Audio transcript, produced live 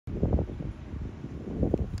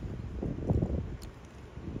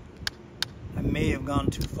may have gone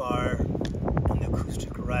too far, and the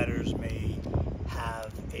acoustic riders may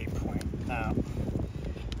have a point. Now,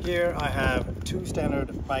 here I have two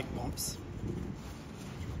standard bike pumps.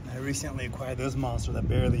 I recently acquired this monster that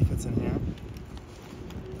barely fits in here.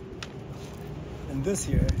 And this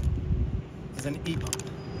here is an e-pump.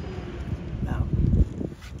 Now,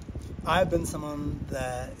 I've been someone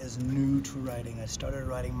that is new to riding. I started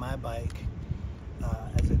riding my bike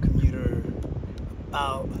as a commuter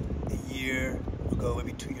about a year ago,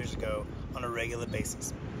 maybe 2 years ago, on a regular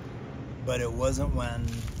basis. But it wasn't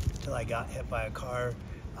until I got hit by a car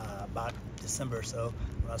about December or so,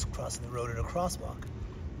 when I was crossing the road at a crosswalk,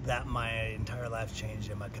 that my entire life changed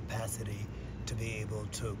and my capacity to be able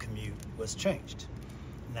to commute was changed.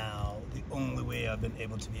 Now, the only way I've been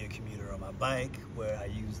able to be a commuter on my bike, where I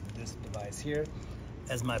use this device here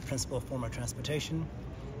as my principal form of transportation,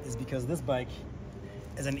 is because this bike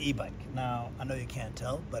is an e-bike. Now, I know you can't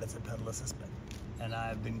tell, but it's a pedal assist bike. And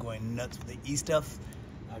I've been going nuts with the e-stuff.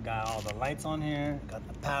 I got all the lights on here, got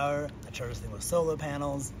the power, I charge this thing with solar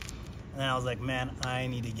panels. And then I was like, man, I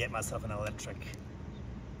need to get myself an electric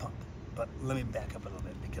pump. But let me back up a little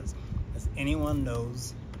bit, because as anyone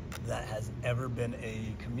knows that has ever been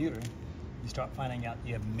a commuter, you start finding out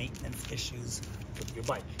you have maintenance issues with your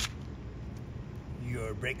bike.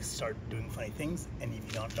 Your brakes start doing funny things, and if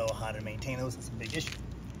you don't know how to maintain those, it's a big issue.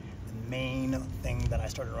 The main thing that I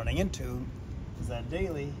started running into is that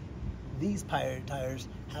daily, these tires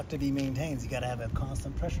have to be maintained. You gotta have a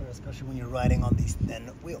constant pressure, especially when you're riding on these thin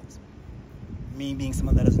wheels. Me being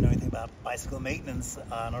someone that doesn't know anything about bicycle maintenance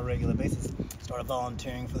on a regular basis, started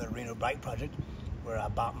volunteering for the Reno Bike Project, where I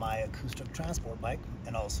bought my acoustic transport bike,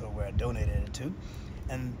 and also where I donated it to.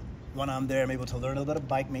 And when I'm there, I'm able to learn a little bit of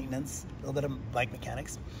bike maintenance, a little bit of bike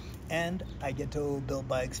mechanics, and I get to build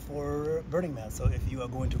bikes for Burning Man. So if you are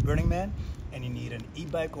going to Burning Man and you need an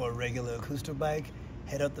e-bike or a regular acoustic bike,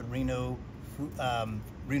 head up the Reno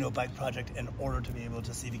Bike Project in order to be able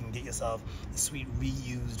to see if you can get yourself a sweet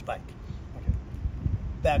reused bike. Okay,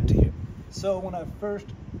 back to here. So when I first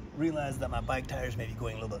realized that my bike tires may be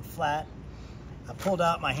going a little bit flat, I pulled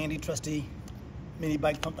out my handy trusty mini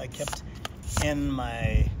bike pump I kept in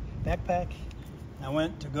my backpack. I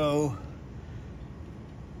went to go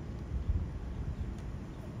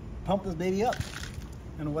pump this baby up.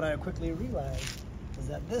 And what I quickly realized is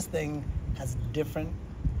that this thing has different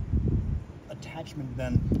attachment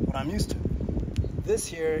than what I'm used to. This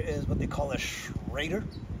here is what they call a Schrader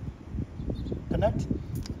connect.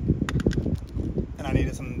 And I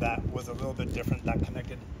needed something that was a little bit different, that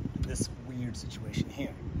connected to this weird situation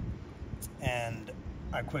here. And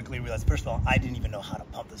I quickly realized, first of all, I didn't even know how to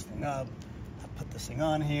pump this thing up. I put this thing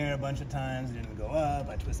on here a bunch of times, it didn't go up.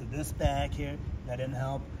 I twisted this back here, that didn't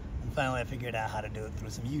help. And finally I figured out how to do it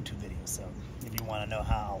through some YouTube videos. So if you want to know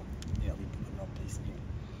how, we put it on place here.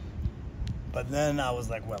 But then I was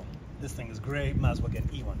like, well, this thing is great, might as well get an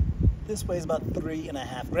E1. This weighs about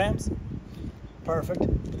 3.5 grams. Perfect.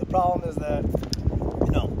 The problem is that,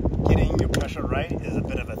 getting your pressure right is a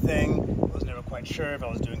bit of a thing. I was never quite sure if I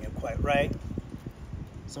was doing it quite right.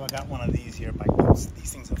 So I got one of these here bike pumps.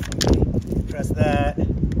 These things are funky. Press that. I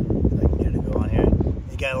can get it to go on here.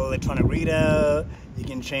 You got an electronic readout. You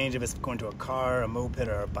can change if it's going to a car, a moped,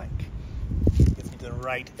 or a bike. Gets me to the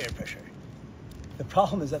right air pressure. The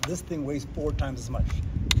problem is that this thing weighs 4 times as much.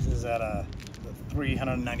 This is at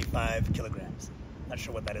 395 kilograms. Not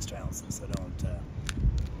sure what that is to ounces, so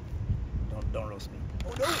don't roast me.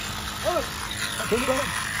 Oh no! Oh! Okay, go ahead.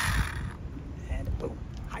 And boom.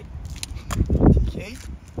 Hi. Okay.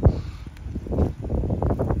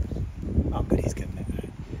 Oh, good. He's getting it.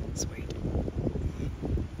 Sweet.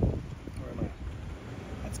 Where am I?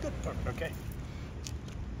 That's good. Perfect. Okay.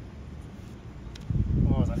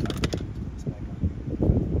 What was I talking about?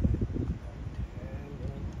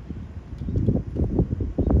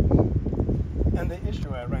 And the issue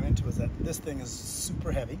I ran into is that this thing is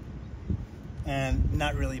super heavy and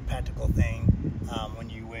not really a practical thing when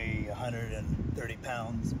you weigh 130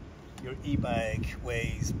 pounds. Your e-bike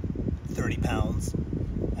weighs 30 pounds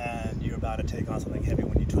and you're about to take on something heavy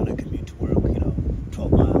when you're trying to commute to work,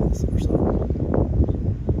 12 miles or so.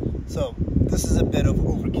 So this is a bit of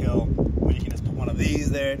overkill when you can just put one of these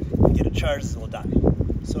there and get it charged, it will die.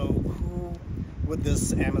 So who would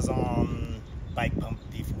this Amazon bike pump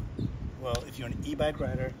be for? Well, if you're an e-bike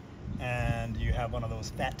rider and you have one of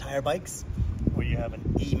those fat tire bikes, or you have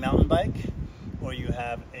an e-mountain bike, or you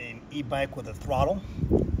have an e-bike with a throttle,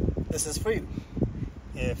 this is for you.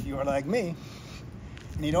 If you are like me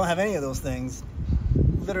and you don't have any of those things,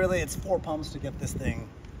 literally it's 4 pumps to get this thing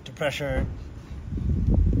to pressure.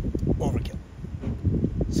 Overkill.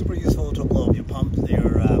 Super useful to blow up your pump,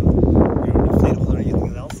 your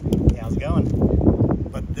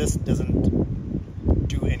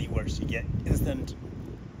instant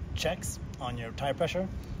checks on your tire pressure,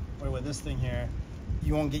 where with this thing here,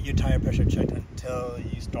 you won't get your tire pressure checked until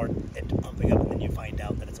you start it pumping up, and then you find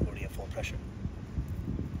out that it's already at full pressure.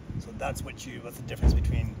 So that's what's the difference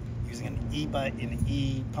between using an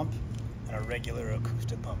e-pump and a regular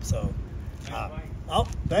acoustic pump. So, oh,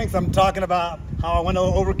 thanks. I'm talking about how I went to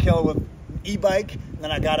Overkill with e-bike, and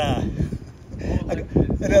then I got an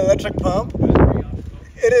electric pump.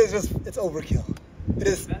 It is just, it's overkill. It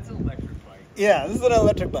is. That's an electric bike. Yeah, this is an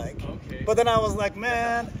electric bike. Okay. But then I was like,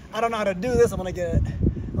 man, I don't know how to do this. I'm gonna get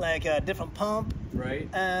like a different pump. Right.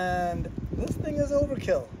 And this thing is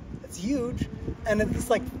overkill. It's huge, and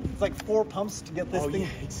it's like 4 pumps to get this thing. Yeah,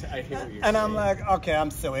 I hear what you're and saying. I'm like, okay,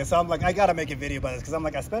 I'm silly. So I'm like, I gotta make a video about this because I'm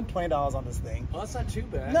like, I spent $20 on this thing. Well, that's not too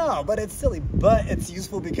bad. No, but it's silly. But it's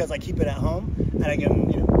useful because I keep it at home, and I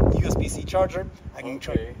can, USB-C charger. I can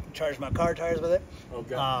charge my car tires with it.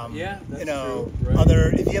 Okay. Yeah, that's true.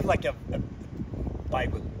 Right. If you have like a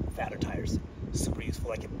bike with fatter tires, super useful,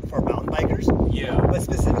 like for mountain bikers. Yeah. But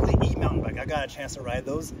specifically e-mountain bike, I got a chance to ride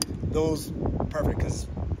those. Those perfect because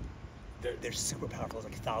they're super powerful.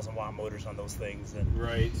 It's like 1,000-watt motors on those things, and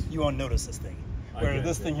you won't notice this thing. Where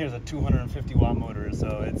this thing here is a 250-watt motor,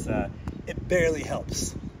 so it's it barely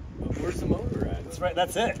helps. Where's the motor at? That's right.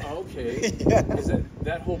 That's it. Okay. Yeah. Is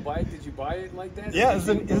that whole bike? Did you buy it like that? Yeah, this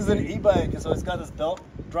is an e-bike, so it's got this belt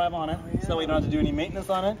drive on it, so you don't have to do any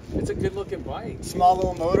maintenance on it. It's a good-looking bike. Small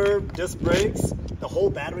little motor, disc brakes. The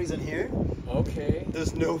whole battery's in here. Okay.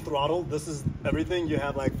 There's no throttle. This is everything. You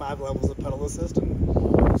have like 5 levels of pedal assist,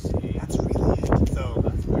 and that's really it.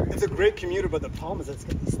 So it's a great commuter, but the problem is it's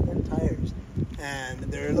got these thin tires, and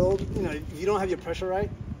they're a little. If you don't have your pressure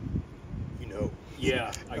right,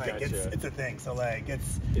 Yeah, I got you. It's a thing. So like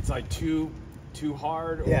it's like too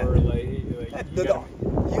hard, or Yeah. like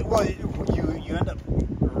you end up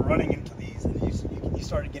running into these, and you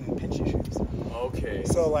start getting pinch issues. Okay.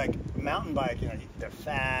 So like mountain bike, they're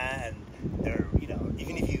fat, and they're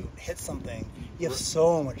even if you hit something, you have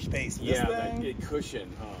so much space. This thing, that cushion.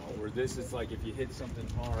 Where this is like if you hit something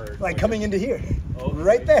hard. like coming into here, Okay.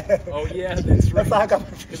 right there. Oh yeah, that's right. That's how I got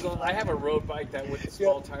my Because I have a road bike that with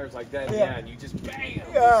small tires like that, and you just bam.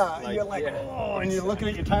 Yeah, you're like, oh, and you're looking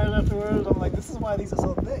at your tires afterwards. I'm like, this is why these are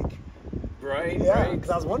so thick. Right. Yeah, Right.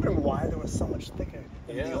 because I was wondering why they were so much thicker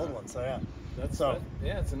than the old ones. So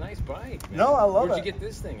yeah, it's a nice bike. Man. No, I love Where'd it. you get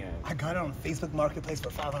this thing at? I got it on Facebook Marketplace for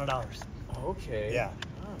 $500. Okay. Yeah.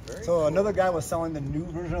 Oh, very So cool. another guy was selling the new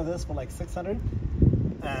version of this for like $600,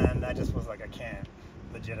 and I just was like, I can't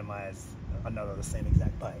legitimize another the same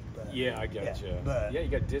exact bike. But Yeah, I got you. But you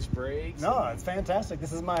got disc brakes. no, it's fantastic.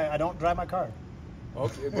 This is I don't drive my car.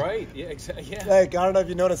 Okay, right. Yeah, exactly. Yeah. Like, I don't know if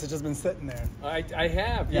you noticed, it's just been sitting there. I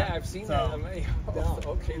have. Yeah, I've seen that. Okay, that's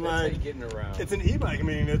how you getting around. It's an e-bike. I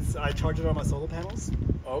mean, I charge it on my solar panels.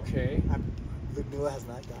 Okay. Ludmilla has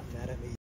not gotten mad at me.